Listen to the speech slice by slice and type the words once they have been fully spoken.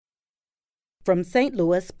from St.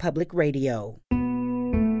 Louis Public Radio.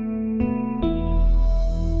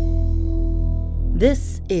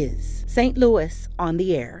 This is St. Louis on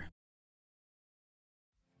the Air.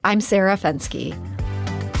 I'm Sarah Fenske.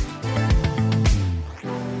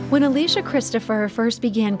 When Alicia Christopher first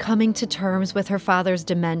began coming to terms with her father's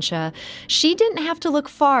dementia, she didn't have to look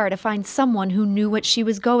far to find someone who knew what she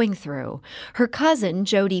was going through. Her cousin,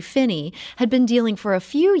 Jody Finney, had been dealing for a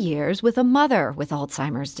few years with a mother with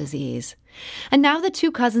Alzheimer's disease. And now the two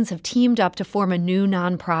cousins have teamed up to form a new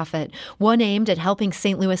nonprofit, one aimed at helping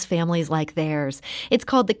St. Louis families like theirs. It's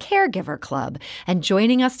called the Caregiver Club, and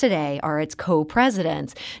joining us today are its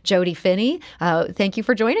co-presidents, Jody Finney. Thank you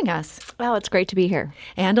for joining us. Oh, it's great to be here.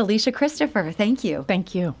 And Alicia Christopher. Thank you.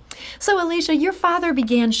 Thank you. So, Alicia, your father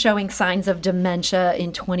began showing signs of dementia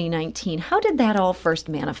in 2019. How did that all first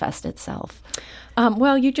manifest itself?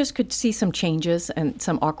 Well, you just could see some changes and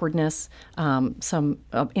some awkwardness, some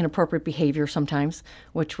inappropriate behavior sometimes,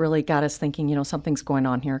 which really got us thinking, something's going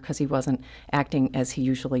on here because he wasn't acting as he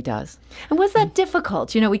usually does. And was that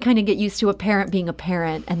difficult? We kind of get used to a parent being a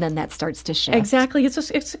parent, and then that starts to shift. Exactly.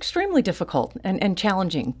 It's extremely difficult and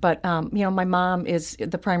challenging. But, my mom is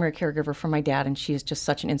the primary caregiver for my dad, and she is just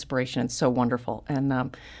such an inspiration and so wonderful.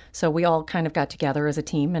 And so we all kind of got together as a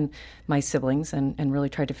team and my siblings and really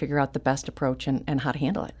tried to figure out the best approach and how to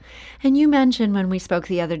handle it. And you mentioned when we spoke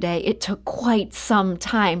the other day, it took quite some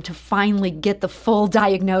time to finally get the full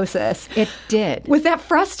diagnosis. It did. Was that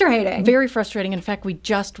frustrating? Very frustrating. In fact, we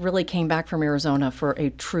just really came back from Arizona for a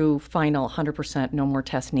true final 100% no more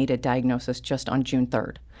tests needed diagnosis just on June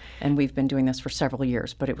 3rd. And we've been doing this for several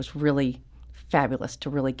years, but it was really fabulous to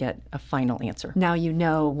really get a final answer. Now you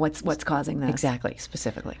know what's causing this. Exactly,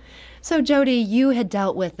 specifically. So, Jody, you had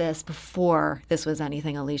dealt with this before this was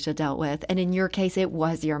anything Alicia dealt with, and in your case, it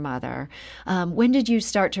was your mother. When did you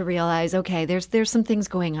start to realize, okay, there's some things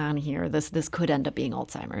going on here. This could end up being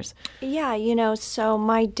Alzheimer's? Yeah, so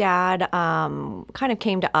my dad kind of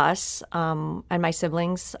came to us and my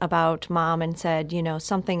siblings about Mom and said,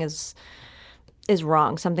 something is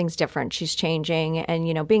wrong. Something's different. She's changing.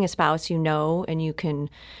 And, being a spouse, and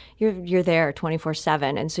you're there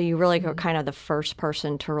 24/7. And so you really are kind of the first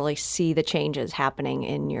person to really see the changes happening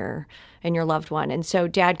in your loved one. And so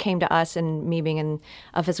Dad came to us, and me being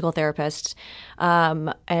a physical therapist,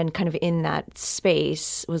 and kind of in that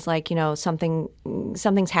space was like,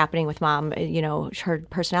 something's happening with Mom. Her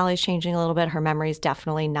personality is changing a little bit. Her memory is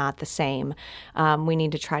definitely not the same. We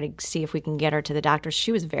need to try to see if we can get her to the doctors.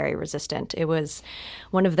 She was very resistant. It was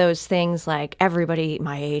one of those things like everybody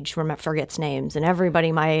my age forgets names, and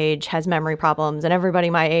everybody my age has memory problems, and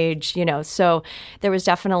everybody my age, So there was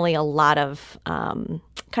definitely a lot of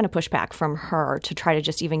kind of pushback from her to try to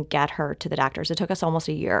just even get her to the doctors. It took us almost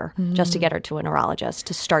a year just to get her to a neurologist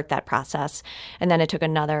to start that process. And then it took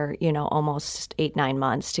another, almost 8-9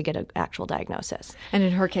 months to get an actual diagnosis. And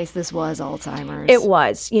in her case, this was Alzheimer's. It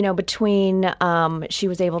was, between she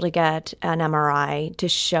was able to get an MRI to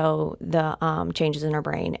show the changes in her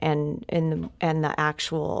brain and the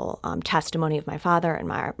actual testimony of my father and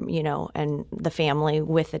my, and the family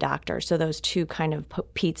with the doctor. So those two kind of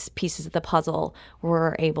pieces of the puzzle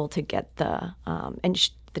were able to get the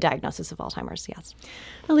diagnosis of Alzheimer's, yes.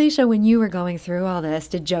 Alicia, when you were going through all this,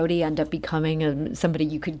 did Jody end up becoming somebody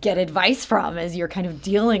you could get advice from as you're kind of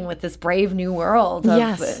dealing with this brave new world of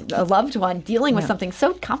yes. a loved one dealing with something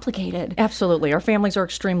so complicated? Absolutely. Our families are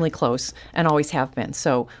extremely close and always have been.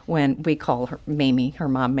 So when we call her Mamie, her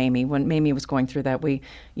mom Mamie, when Mamie was going through that, we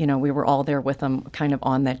were all there with them kind of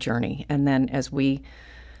on that journey. And then as we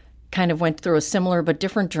kind of went through a similar but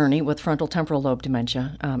different journey with frontal temporal lobe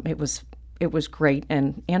dementia, it was great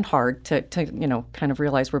and hard to kind of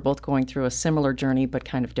realize we're both going through a similar journey but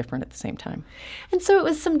kind of different at the same time. And so it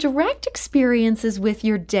was some direct experiences with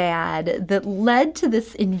your dad that led to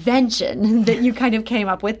this invention that you kind of came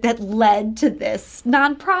up with that led to this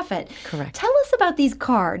nonprofit. Correct. Tell us about these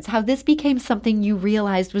cards, how this became something you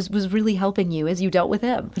realized was really helping you as you dealt with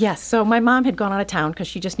him. Yes. So my mom had gone out of town because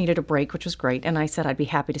she just needed a break, which was great. And I said I'd be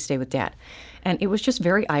happy to stay with Dad. And it was just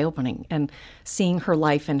very eye-opening and seeing her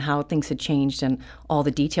life and how things had changed and all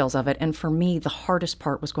the details of it. And for me, the hardest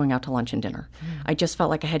part was going out to lunch and dinner. I just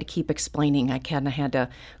felt like I had to keep explaining. I kind of had to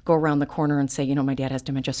go around the corner and say, my dad has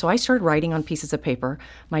dementia. So I started writing on pieces of paper,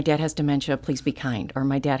 my dad has dementia, please be kind. Or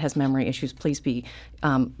my dad has memory issues, please be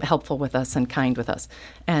helpful with us and kind with us.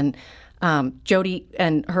 And Jody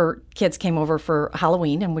and her kids came over for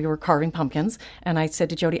Halloween, and we were carving pumpkins. And I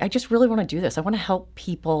said to Jody, I just really want to do this. I want to help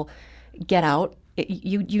people get out.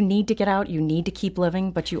 You need to get out. You need to keep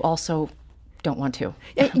living, but you also don't want to.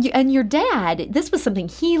 And your dad, this was something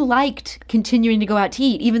he liked, continuing to go out to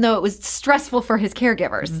eat, even though it was stressful for his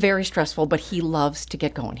caregivers. Very stressful, but he loves to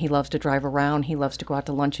get going. He loves to drive around. He loves to go out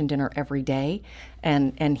to lunch and dinner every day.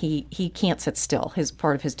 And he can't sit still.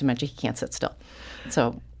 Part of his dementia, he can't sit still.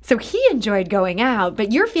 So he enjoyed going out,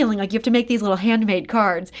 but you're feeling like you have to make these little handmade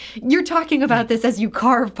cards. You're talking about this as you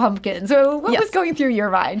carve pumpkins. So what was going through your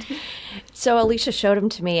mind? So Alicia showed them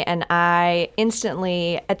to me, and I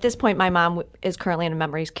instantly, at this point, my mom is currently in a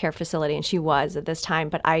memory care facility, and she was at this time,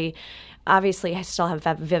 but I still have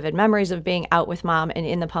vivid memories of being out with mom and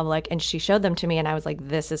in the public, and she showed them to me, and I was like,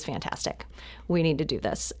 this is fantastic. We need to do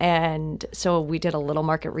this. And so we did a little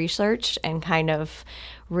market research and kind of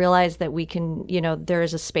realized that we can, there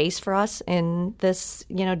is a space for us in this,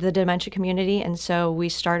 the dementia community. And so we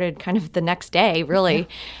started kind of the next day, really,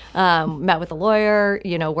 met with a lawyer,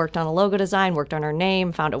 worked on a logo design, worked on our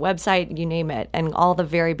name, found a website, you name it, and all the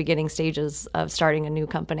very beginning stages of starting a new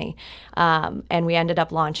company. And we ended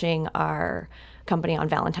up launching our company on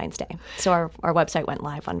Valentine's Day. So our website went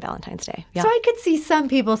live on Valentine's Day. Yeah. So I could see some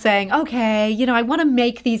people saying, okay, I want to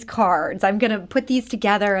make these cards. I'm going to put these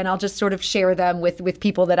together and I'll just sort of share them with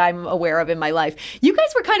people that I'm aware of in my life. You guys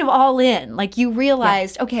were kind of all in. Like you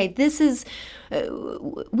realized, okay, this is...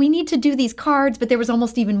 we need to do these cards, but there was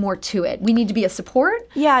almost even more to it. We need to be a support?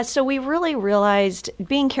 Yeah, so we really realized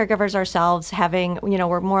being caregivers ourselves, having,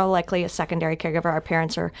 we're more likely a secondary caregiver. Our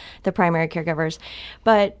parents are the primary caregivers.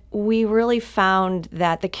 But we really found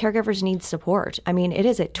that the caregivers need support. I mean, it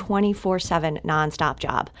is a 24/7 nonstop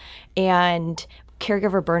job. And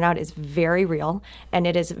caregiver burnout is very real, and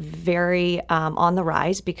it is very on the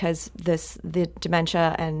rise because the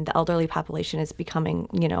dementia and the elderly population is becoming,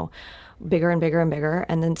 bigger and bigger and bigger,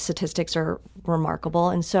 and then statistics are remarkable.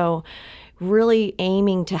 And so really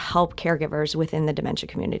aiming to help caregivers within the dementia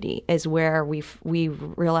community is where we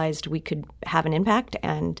realized we could have an impact,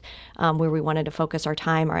 and where we wanted to focus our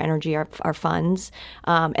time, our energy, our funds.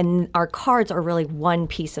 And our cards are really one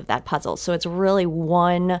piece of that puzzle. So it's really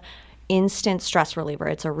one instant stress reliever.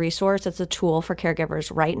 It's a resource. It's a tool for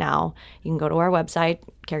caregivers right now. You can go to our website,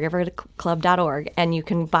 caregiverclub.org, and you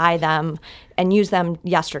can buy them and use them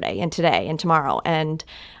yesterday and today and tomorrow. And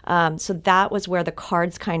so that was where the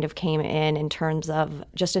cards kind of came in terms of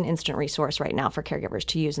just an instant resource right now for caregivers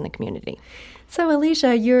to use in the community. So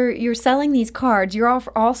Alicia, you're selling these cards. You're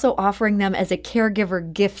also offering them as a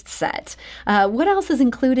caregiver gift set. What else is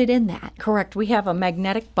included in that? Correct. We have a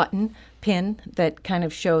magnetic button pin that kind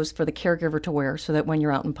of shows for the caregiver to wear so that when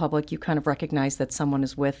you're out in public, you kind of recognize that someone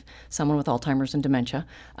is with someone with Alzheimer's and dementia.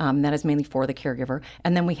 That is mainly for the caregiver.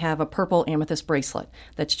 And then we have a purple amethyst bracelet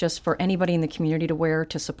that's just for anybody in the community to wear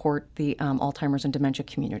to support the Alzheimer's and dementia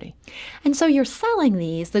community. And so you're selling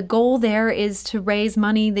these. The goal there is to raise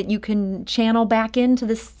money that you can channel back into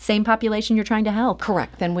the same population you're trying to help.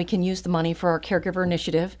 Correct. Then we can use the money for our caregiver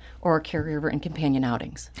initiative or our caregiver and companion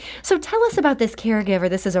outings. So tell us about this caregiver.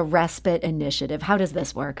 This is a respite initiative. How does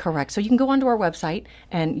this work? Correct. So you can go onto our website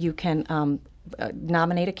and you can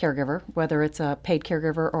nominate a caregiver, whether it's a paid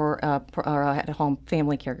caregiver or a at-home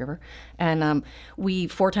family caregiver. And we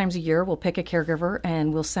 4 times a year will pick a caregiver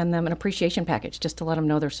and we'll send them an appreciation package just to let them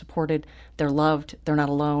know they're supported, they're loved, they're not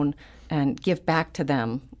alone, and give back to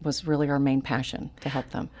them was really our main passion, to help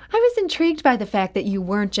them. I was intrigued by the fact that you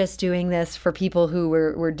weren't just doing this for people who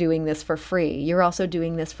were doing this for free. You're also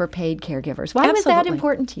doing this for paid caregivers. Why was that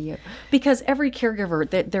important to you? Because every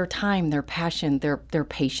caregiver, their time, their passion, their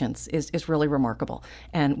patience is really remarkable.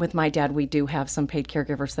 And with my dad, we do have some paid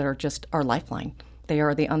caregivers that are just our lifeline. They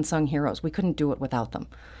are the unsung heroes. We couldn't do it without them.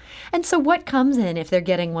 And so what comes in if they're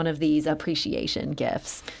getting one of these appreciation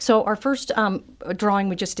gifts? So our first drawing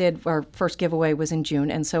we just did, our first giveaway was in June.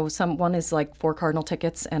 And so one is like 4 Cardinal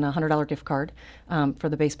tickets and a $100 gift card for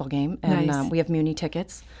the baseball game. And nice. We have Muni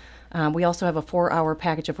tickets. We also have a 4-hour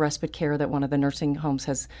package of respite care that one of the nursing homes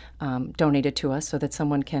has donated to us so that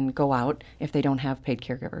someone can go out if they don't have paid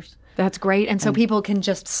caregivers. That's great. And so people can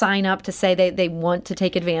just sign up to say they want to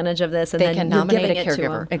take advantage of this, and they then can you're nominate giving a it to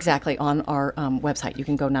caregiver. them. Exactly. On our website, you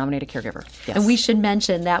can go nominate a caregiver. Yes. And we should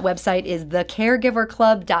mention that website is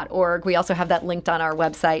thecaregiverclub.org. We also have that linked on our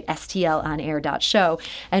website, stlonair.show.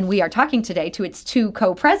 And we are talking today to its 2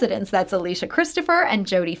 co-presidents. That's Alicia Christopher and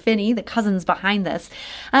Jody Finney, the cousins behind this.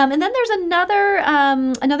 And then there's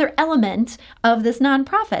another element of this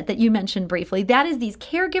nonprofit that you mentioned briefly. That is these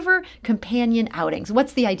caregiver companion outings.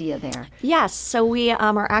 What's the idea there? Yes. So we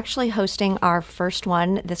are actually hosting our first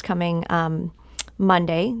one this coming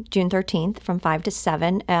Monday, June 13th from 5 to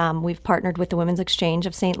 7. We've partnered with the Women's Exchange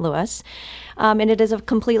of St. Louis. And it is a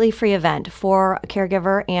completely free event for a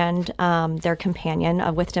caregiver and their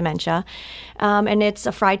companion with dementia. And it's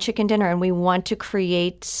a fried chicken dinner. And we want to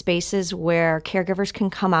create spaces where caregivers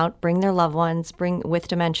can come out, bring their loved ones, bring with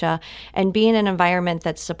dementia, and be in an environment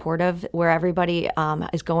that's supportive, where everybody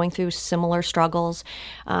is going through similar struggles,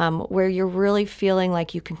 where you're really feeling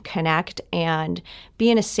like you can connect and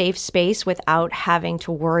be in a safe space without having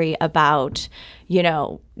to worry about,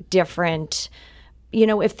 different,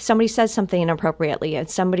 if somebody says something inappropriately, if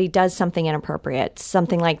somebody does something inappropriate,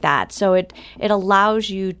 something like that. So it allows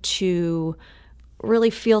you to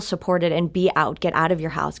really feel supported and be out, get out of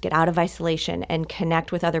your house, get out of isolation, and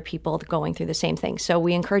connect with other people going through the same thing. So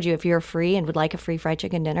we encourage you, if you're free and would like a free fried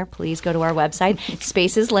chicken dinner, please go to our website.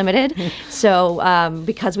 Space is limited. So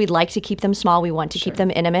because we'd like to keep them small, we want to keep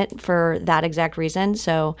them intimate for that exact reason.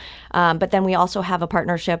 So, but then we also have a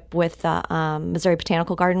partnership with Missouri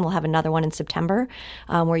Botanical Garden. We'll have another one in September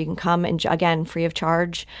where you can come and, again, free of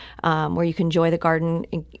charge, where you can enjoy the garden,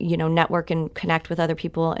 network and connect with other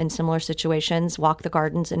people in similar situations, walk the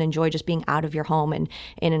gardens, and enjoy just being out of your home and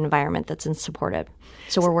in an environment that's supportive.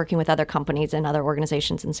 So we're working with other companies and other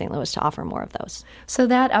organizations in St. Louis to offer more of those. So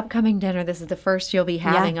that upcoming dinner, this is the first you'll be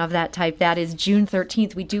having of that type. That is June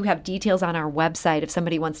 13th. We do have details on our website if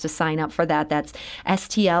somebody wants to sign up for that. That's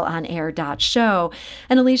stlonair.show.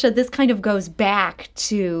 And Alicia, this kind of goes back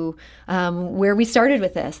to where we started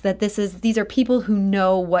with this, that these are people who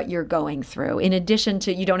know what you're going through. In addition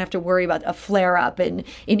to, you don't have to worry about a flare-up in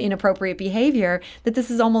inappropriate behavior, that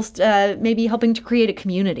this is almost maybe helping to create a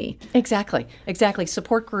community. Exactly.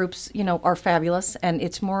 Support groups, are fabulous, and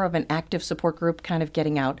it's more of an active support group kind of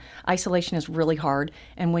getting out. Isolation is really hard,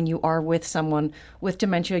 and when you are with someone with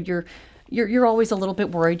dementia, you're always a little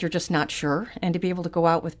bit worried. You're just not sure. And to be able to go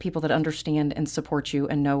out with people that understand and support you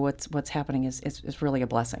and know what's happening is really a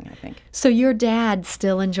blessing, I think. So your dad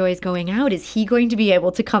still enjoys going out. Is he going to be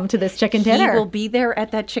able to come to this chicken dinner? He will be there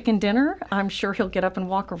at that chicken dinner. I'm sure he'll get up and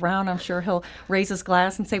walk around. I'm sure he'll raise his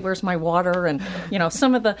glass and say, "Where's my water?" And,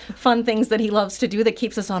 some of the fun things that he loves to do that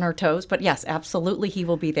keeps us on our toes. But yes, absolutely, he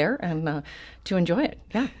will be there and to enjoy it.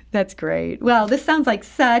 Yeah. That's great. Well, this sounds like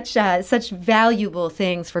such valuable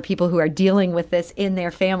things for people who are dealing with this in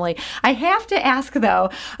their family. I have to ask, though,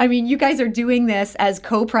 you guys are doing this as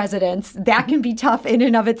co-presidents. That can be tough in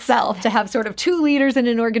and of itself to have sort of two leaders in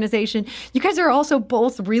an organization. You guys are also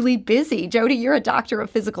both really busy. Jody, you're a doctor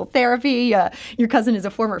of physical therapy. Your cousin is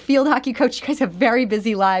a former field hockey coach. You guys have very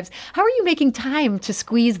busy lives. How are you making time to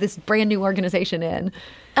squeeze this brand new organization in?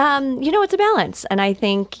 It's a balance. And I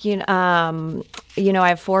think, I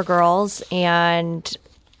have 4 girls, and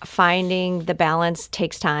finding the balance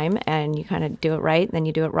takes time, and you kind of do it right, and then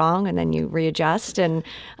you do it wrong, and then you readjust. And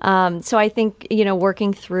so I think,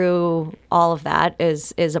 working through all of that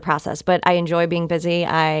is a process. But I enjoy being busy.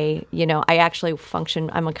 I actually function.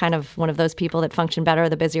 I'm a kind of one of those people that function better.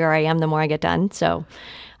 The busier I am, the more I get done. So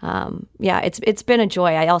it's been a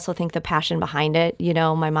joy. I also think the passion behind it,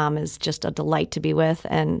 my mom is just a delight to be with.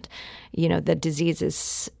 And, the disease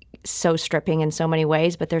is so stripping in so many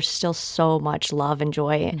ways, but there's still so much love and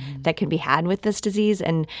joy that can be had with this disease.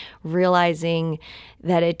 And realizing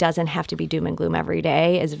that it doesn't have to be doom and gloom every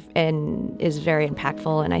day is very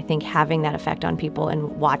impactful. And I think having that effect on people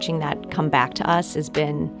and watching that come back to us has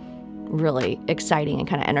been really exciting and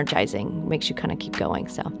kind of energizing. Makes you kind of keep going.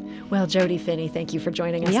 So, well, Jody Finney, thank you for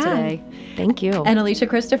joining us today. Thank you. And Alicia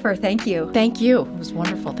Christopher, thank you. Thank you. It was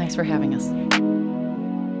wonderful. Thanks for having us.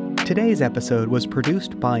 Today's episode was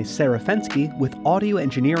produced by Sarah Fensky with audio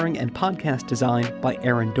engineering and podcast design by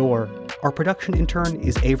Aaron Dorr. Our production intern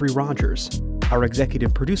is Avery Rogers. Our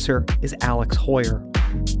executive producer is Alex Hoyer.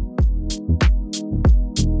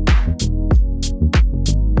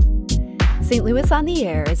 St. Louis on the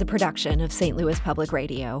Air is a production of St. Louis Public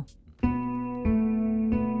Radio.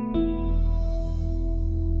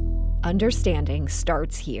 Understanding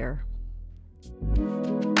starts here.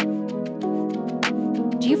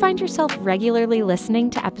 Do you find yourself regularly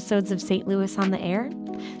listening to episodes of St. Louis on the Air?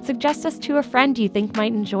 Suggest us to a friend you think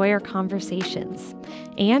might enjoy our conversations.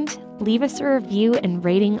 And leave us a review and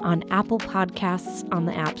rating on Apple Podcasts on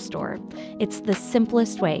the App Store. It's the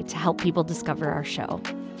simplest way to help people discover our show.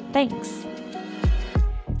 Thanks.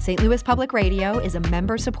 St. Louis Public Radio is a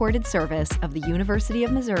member-supported service of the University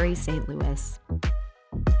of Missouri, St. Louis.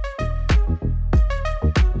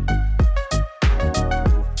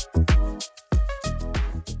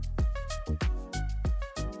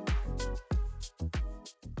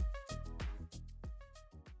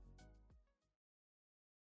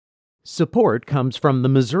 Support comes from the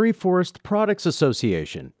Missouri Forest Products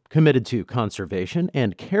Association, committed to conservation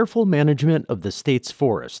and careful management of the state's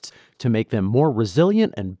forests to make them more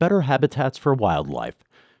resilient and better habitats for wildlife.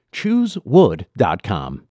 ChooseWood.com.